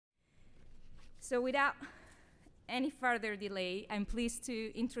So without any further delay, I'm pleased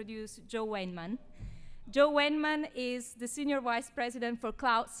to introduce Joe Weinman. Joe Weinman is the Senior Vice President for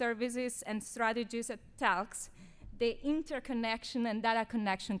Cloud Services and Strategies at Telx, the interconnection and data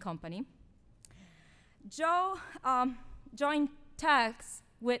connection company. Joe joined Telx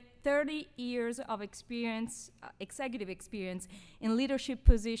with 30 years of experience, executive experience in leadership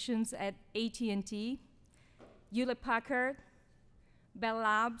positions at AT&T, Hewlett-Packard, Bell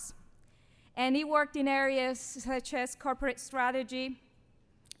Labs, and he worked in areas such as corporate strategy,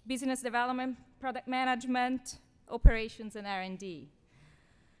 business development, product management, operations, and R&D.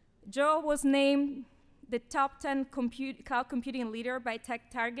 Joe was named the top 10 cloud computing leader by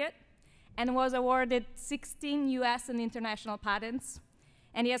TechTarget and was awarded 16 US and international patents.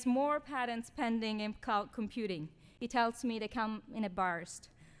 And he has more patents pending in cloud computing. He tells me they come in a burst.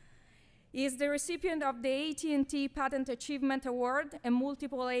 He is the recipient of the AT&T Patent Achievement Award and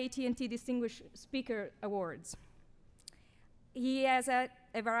multiple AT&T Distinguished Speaker Awards. He has a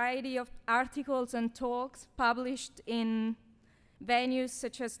variety of articles and talks published in venues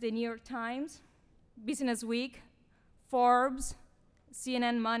such as the New York Times, Business Week, Forbes,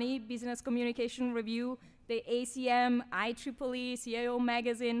 CNN Money, Business Communication Review, the ACM, IEEE, CIO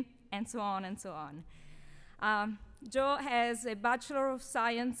Magazine, and so on and so on. Joe has a Bachelor of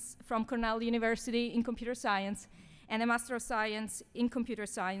Science from Cornell University in Computer Science and a Master of Science in Computer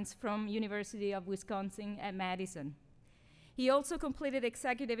Science from University of Wisconsin at Madison. He also completed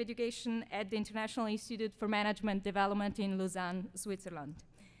executive education at the International Institute for Management Development in Lausanne, Switzerland.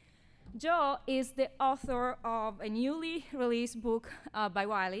 Joe is the author of a newly released book by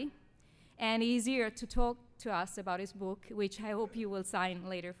Wiley, and he's here to talk to us about his book, which I hope you will sign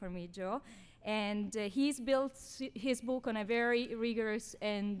later for me, Joe. And he's built his book on a very rigorous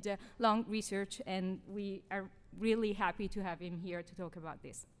and long research, and we are really happy to have him here to talk about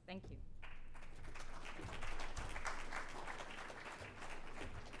this. Thank you.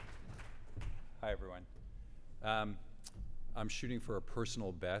 Hi, everyone. I'm shooting for a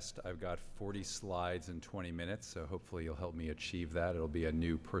personal best. I've got 40 slides in 20 minutes, so hopefully you'll help me achieve that. It'll be a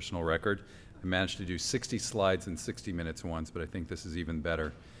new personal record. I managed to do 60 slides in 60 minutes once, but I think this is even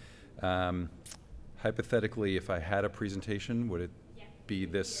better. Hypothetically, if I had a presentation, would it be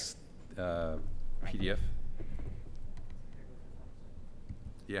this PDF?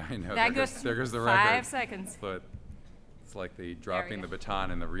 Yeah, I know. There goes the record. 5 seconds. But it's like the dropping the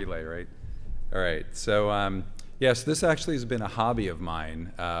baton in the relay, right? All right. So, yes, this actually has been a hobby of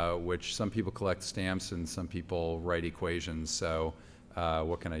mine, which some people collect stamps and some people write equations. So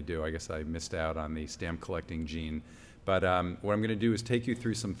what can I do? I guess I missed out on the stamp collecting gene. But what I'm going to do is take you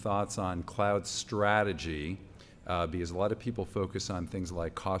through some thoughts on cloud strategy, because a lot of people focus on things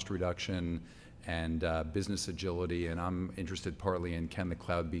like cost reduction and business agility, and I'm interested partly in can the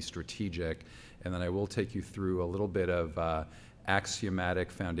cloud be strategic. And then I will take you through a little bit of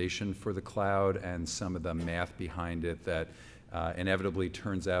axiomatic foundation for the cloud and some of the math behind it that inevitably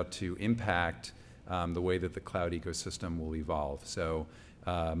turns out to impact the way that the cloud ecosystem will evolve. So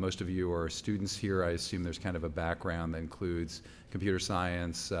most of you are students here. I assume there's kind of a background that includes computer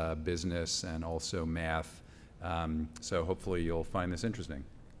science, business, and also math. So hopefully you'll find this interesting.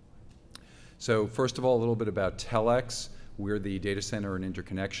 So first of all, a little bit about Telx. We're the data center and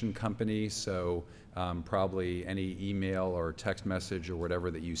interconnection company, so probably any email or text message or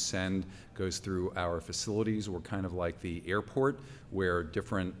whatever that you send goes through our facilities. We're kind of like the airport where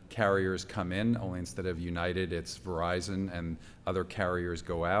different carriers come in, only instead of United, it's Verizon, and other carriers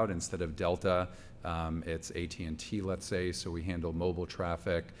go out. Instead of Delta, it's AT&T, let's say, so we handle mobile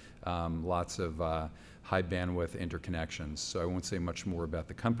traffic, lots of high bandwidth interconnections. So I won't say much more about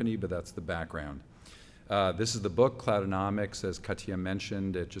the company, but that's the background. This is the book, Cloudonomics, as Katia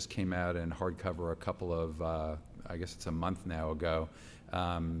mentioned. It just came out in hardcover a couple of, I guess it's a month now ago,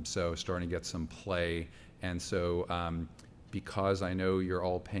 so starting to get some play. And so because I know you're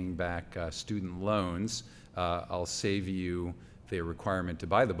all paying back student loans, I'll save you the requirement to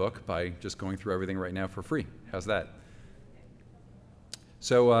buy the book by just going through everything right now for free. How's that?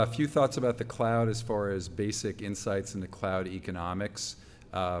 So a few thoughts about the cloud as far as basic insights into cloud economics.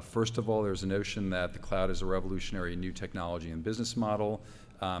 First of all, there's a notion that the cloud is a revolutionary new technology and business model.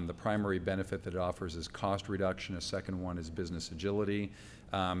 The primary benefit that it offers is cost reduction. A second one is business agility.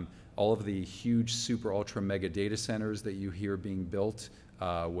 All of the huge super ultra mega data centers that you hear being built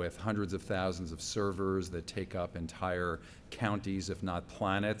with hundreds of thousands of servers that take up entire counties, if not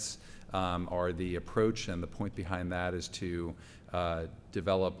planets, are the approach, and the point behind that is to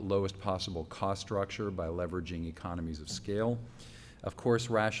develop lowest possible cost structure by leveraging economies of scale. Of course,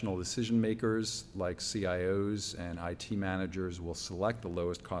 rational decision makers like CIOs and IT managers will select the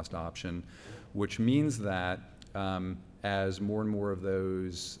lowest cost option, which means that as more and more of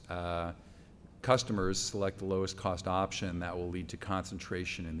those customers select the lowest cost option, that will lead to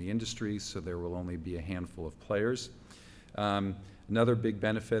concentration in the industry, so there will only be a handful of players. Another big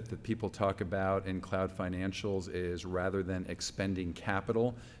benefit that people talk about in cloud financials is rather than expending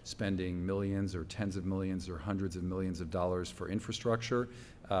capital, spending millions or tens of millions or hundreds of millions of dollars for infrastructure,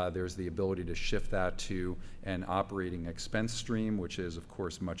 there's the ability to shift that to an operating expense stream, which is, of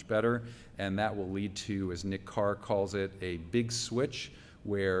course, much better. And that will lead to, as Nick Carr calls it, a big switch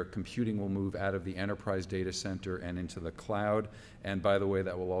where computing will move out of the enterprise data center and into the cloud. And by the way,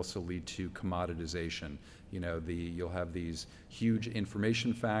 that will also lead to commoditization. You know, you'll have these huge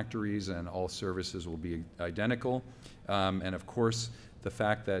information factories and all services will be identical. And of course, the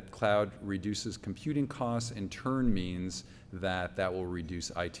fact that cloud reduces computing costs in turn means that that will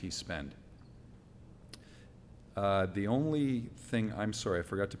reduce IT spend. The only thing, I'm sorry, I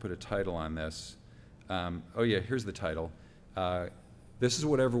forgot to put a title on this. Oh yeah, here's the title. This is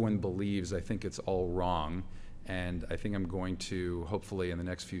what everyone believes. I think it's all wrong. And I think I'm going to, hopefully in the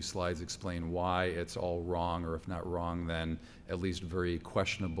next few slides, explain why it's all wrong, or if not wrong, then at least very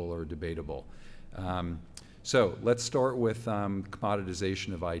questionable or debatable. So let's start with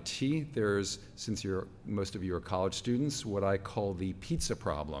commoditization of IT. There's, since most of you are college students, what I call the pizza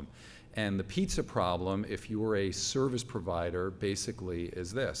problem. And the pizza problem, if you're a service provider, basically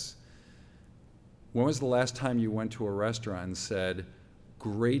is this. When was the last time you went to a restaurant and said,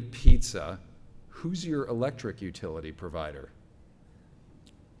 "Great pizza, who's your electric utility provider?"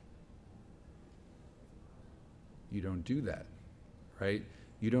 You don't do that, right?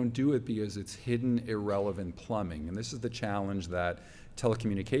 You don't do it because it's hidden, irrelevant plumbing. And this is the challenge that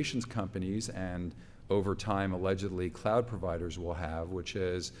telecommunications companies and over time, allegedly, cloud providers will have, which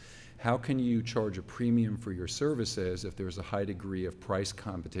is, how can you charge a premium for your services if there's a high degree of price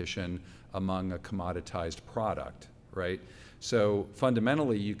competition among a commoditized product, right? So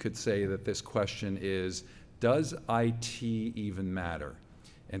fundamentally, you could say that this question is, does IT even matter?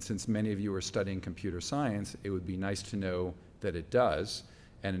 And since many of you are studying computer science, it would be nice to know that it does.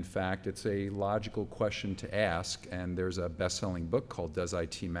 And in fact, it's a logical question to ask. And there's a best-selling book called Does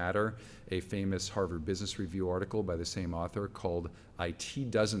IT Matter? A famous Harvard Business Review article by the same author called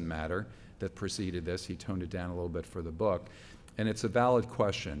IT Doesn't Matter that preceded this. He toned it down a little bit for the book. And it's a valid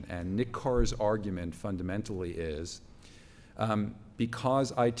question. And Nick Carr's argument fundamentally is,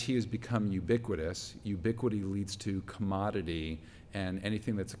 because IT has become ubiquitous, ubiquity leads to commodity, and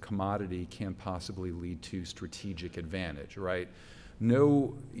anything that's a commodity can't possibly lead to strategic advantage, right?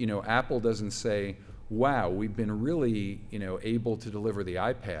 No, Apple doesn't say, wow, we've been really, able to deliver the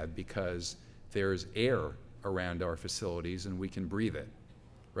iPad because there's air around our facilities and we can breathe it,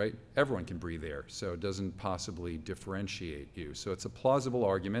 right? Everyone can breathe air, so it doesn't possibly differentiate you. So it's a plausible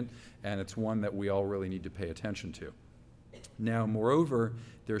argument, and it's one that we all really need to pay attention to. Now, moreover,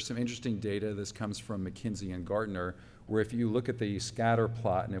 there's some interesting data. This comes from McKinsey and Gartner, where if you look at the scatter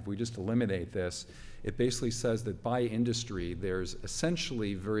plot, and if we just eliminate this, it basically says that by industry, there's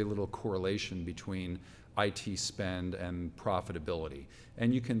essentially very little correlation between IT spend and profitability.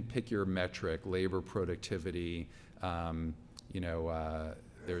 And you can pick your metric, labor productivity,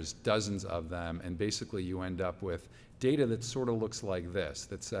 there's dozens of them, and basically you end up with data that sort of looks like this,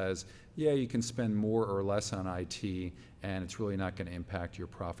 that says, yeah, you can spend more or less on IT, and it's really not going to impact your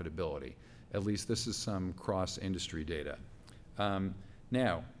profitability. At least this is some cross-industry data.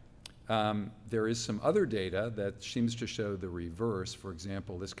 There is some other data that seems to show the reverse. For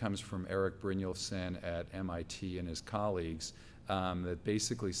example, this comes from Eric Brynjolfsson at MIT and his colleagues, that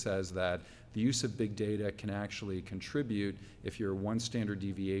basically says that the use of big data can actually contribute if you're one standard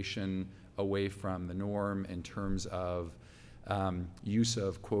deviation away from the norm in terms of use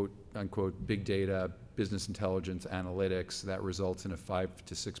of quote unquote big data, business intelligence, analytics. That results in a 5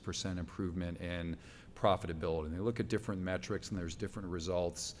 to 6% improvement in profitability. And they look at different metrics and there's different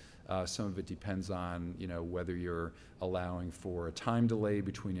results. Some of it depends on whether you're allowing for a time delay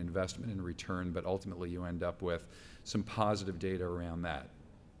between investment and return, but ultimately you end up with some positive data around that.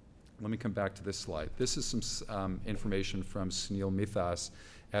 Let me come back to this slide. This is some information from Sunil Mithas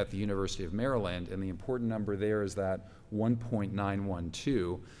at the University of Maryland, and the important number there is that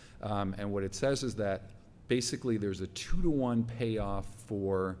 1.912, and what it says is that basically there's a 2-to-1 payoff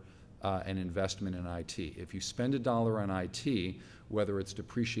for an investment in IT. If you spend $1 on IT, whether it's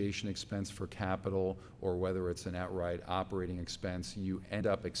depreciation expense for capital or whether it's an outright operating expense, you end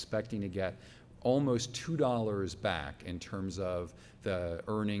up expecting to get almost $2 back in terms of the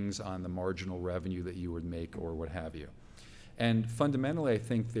earnings on the marginal revenue that you would make or what have you. And fundamentally, I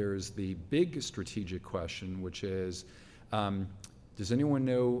think there's the big strategic question, which is, does anyone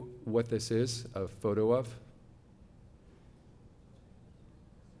know what this is a photo of?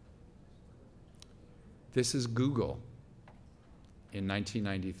 This is Google in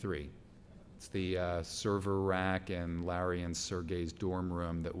 1993. It's the server rack in Larry and Sergey's dorm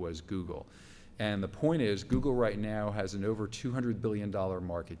room that was Google. And the point is, Google right now has an over $200 billion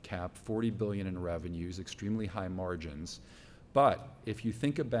market cap, 40 billion in revenues, extremely high margins. But if you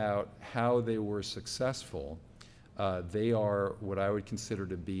think about how they were successful, they are what I would consider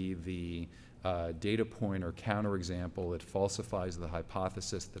to be the data point or counterexample that falsifies the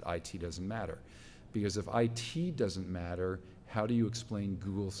hypothesis that IT doesn't matter. Because if IT doesn't matter, how do you explain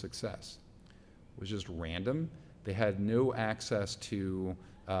Google's success? It was just random. They had no access to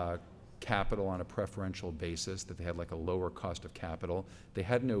capital on a preferential basis, that they had like a lower cost of capital. They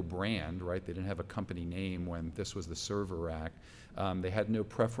had no brand, right? They didn't have a company name when this was the server rack. They had no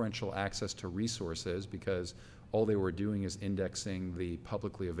preferential access to resources because all they were doing is indexing the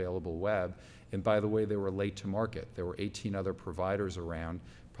publicly available web. And by the way, they were late to market. There were 18 other providers around,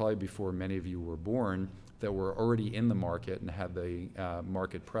 probably before many of you were born, that were already in the market and had the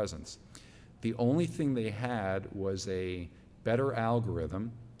market presence. The only thing they had was a better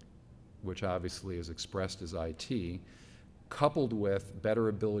algorithm, which obviously is expressed as IT, coupled with better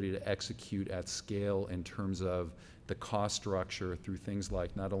ability to execute at scale in terms of the cost structure through things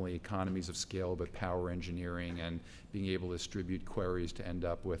like not only economies of scale, but power engineering and being able to distribute queries to end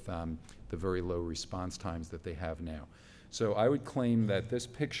up with the very low response times that they have now. So I would claim that this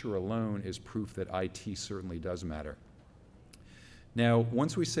picture alone is proof that IT certainly does matter. Now,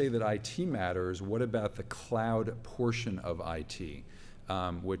 once we say that IT matters, what about the cloud portion of IT?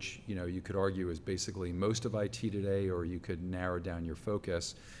 Which you could argue is basically most of IT today, or you could narrow down your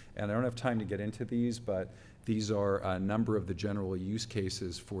focus. And I don't have time to get into these, but these are a number of the general use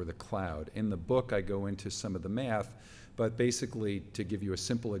cases for the cloud. In the book, I go into some of the math, but basically, to give you a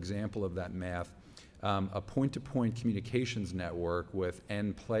simple example of that math, a point-to-point communications network with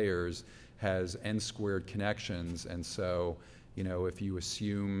n players has n squared connections, and so if you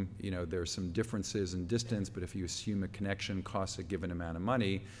assume, there's some differences in distance, but if you assume a connection costs a given amount of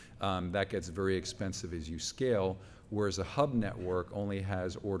money, that gets very expensive as you scale, whereas a hub network only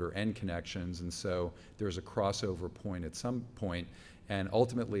has order n connections, and so there's a crossover point at some point. And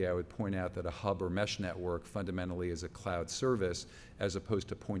ultimately, I would point out that a hub or mesh network fundamentally is a cloud service as opposed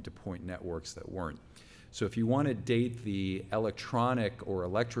to point-to-point networks that weren't. So if you want to date the electronic or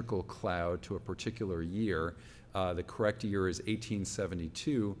electrical cloud to a particular year, the correct year is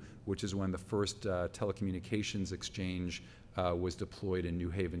 1872, which is when the first telecommunications exchange was deployed in New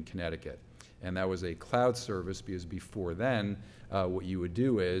Haven, Connecticut. And that was a cloud service because before then, what you would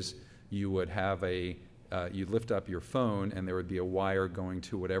do is you would have you'd lift up your phone and there would be a wire going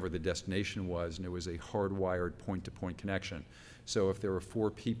to whatever the destination was, and it was a hardwired point-to-point connection. So if there were 4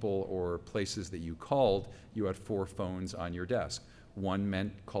 people or places that you called, you had 4 phones on your desk. One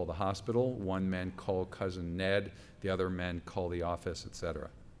meant call the hospital, one meant call cousin Ned, the other meant call the office, etc.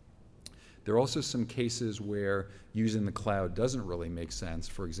 There are also some cases where using the cloud doesn't really make sense.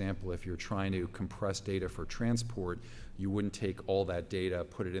 For example, if you're trying to compress data for transport, you wouldn't take all that data,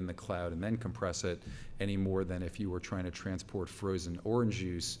 put it in the cloud, and then compress it any more than if you were trying to transport frozen orange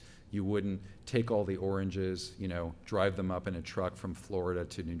juice. You wouldn't take all the oranges, drive them up in a truck from Florida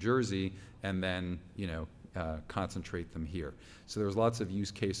to New Jersey, and then, concentrate them here. So there's lots of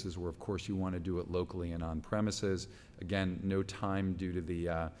use cases where, of course, you want to do it locally and on premises. Again, no time due to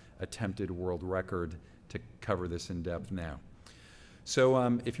the attempted world record to cover this in depth now. So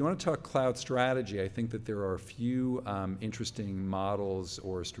if you want to talk cloud strategy, I think that there are a few interesting models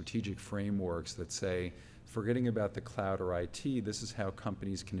or strategic frameworks that say, forgetting about the cloud or IT, this is how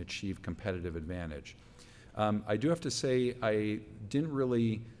companies can achieve competitive advantage. I do have to say I didn't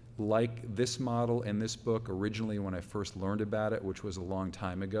really like this model in this book originally when I first learned about it, which was a long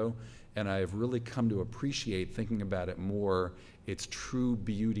time ago, and I've really come to appreciate, thinking about it more, its true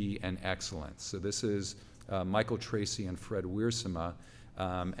beauty and excellence. So this is Michael Tracy and Fred Wiersma,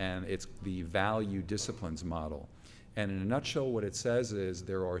 and it's the value disciplines model. And in a nutshell, what it says is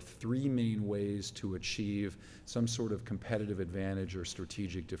there are 3 main ways to achieve some sort of competitive advantage or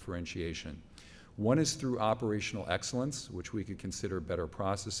strategic differentiation. One is through operational excellence, which we could consider better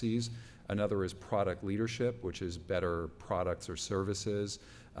processes. Another is product leadership, which is better products or services.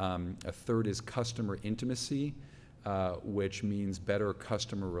 A third is customer intimacy, which means better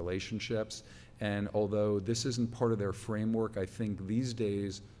customer relationships. And although this isn't part of their framework, I think these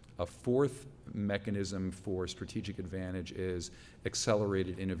days a 4th mechanism for strategic advantage is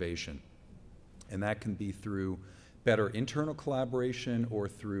accelerated innovation. And that can be through better internal collaboration or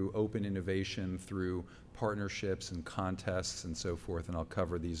through open innovation, through partnerships and contests and so forth, and I'll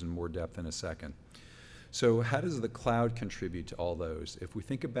cover these in more depth in a second. So how does the cloud contribute to all those? If we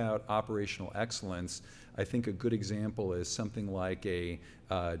think about operational excellence, I think a good example is something like a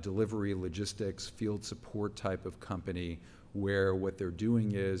delivery, logistics, field support type of company where what they're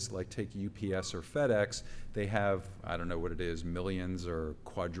doing is, like take UPS or FedEx, they have, I don't know what it is, millions or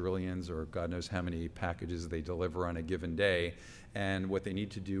quadrillions or God knows how many packages they deliver on a given day. And what they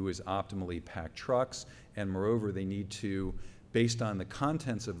need to do is optimally pack trucks, and moreover, they need to, based on the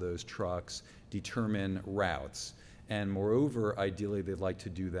contents of those trucks, determine routes. And moreover, ideally, they'd like to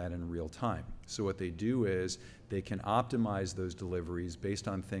do that in real time. So what they do is they can optimize those deliveries based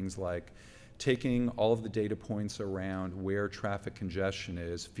on things like taking all of the data points around where traffic congestion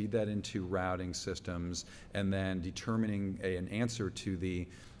is, feed that into routing systems, and then determining an answer to the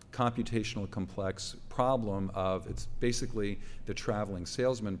computational complex problem of, it's basically the traveling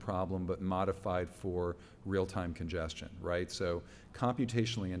salesman problem, but modified for real-time congestion, right? So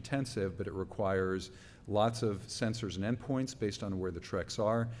computationally intensive, but it requires lots of sensors and endpoints based on where the trucks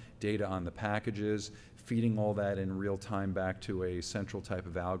are, data on the packages, feeding all that in real time back to a central type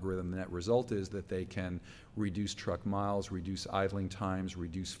of algorithm. The net result is that they can reduce truck miles, reduce idling times,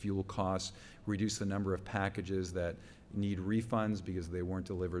 reduce fuel costs, reduce the number of packages that need refunds because they weren't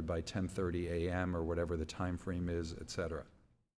delivered by 10:30 a.m. or whatever the time frame is, et cetera.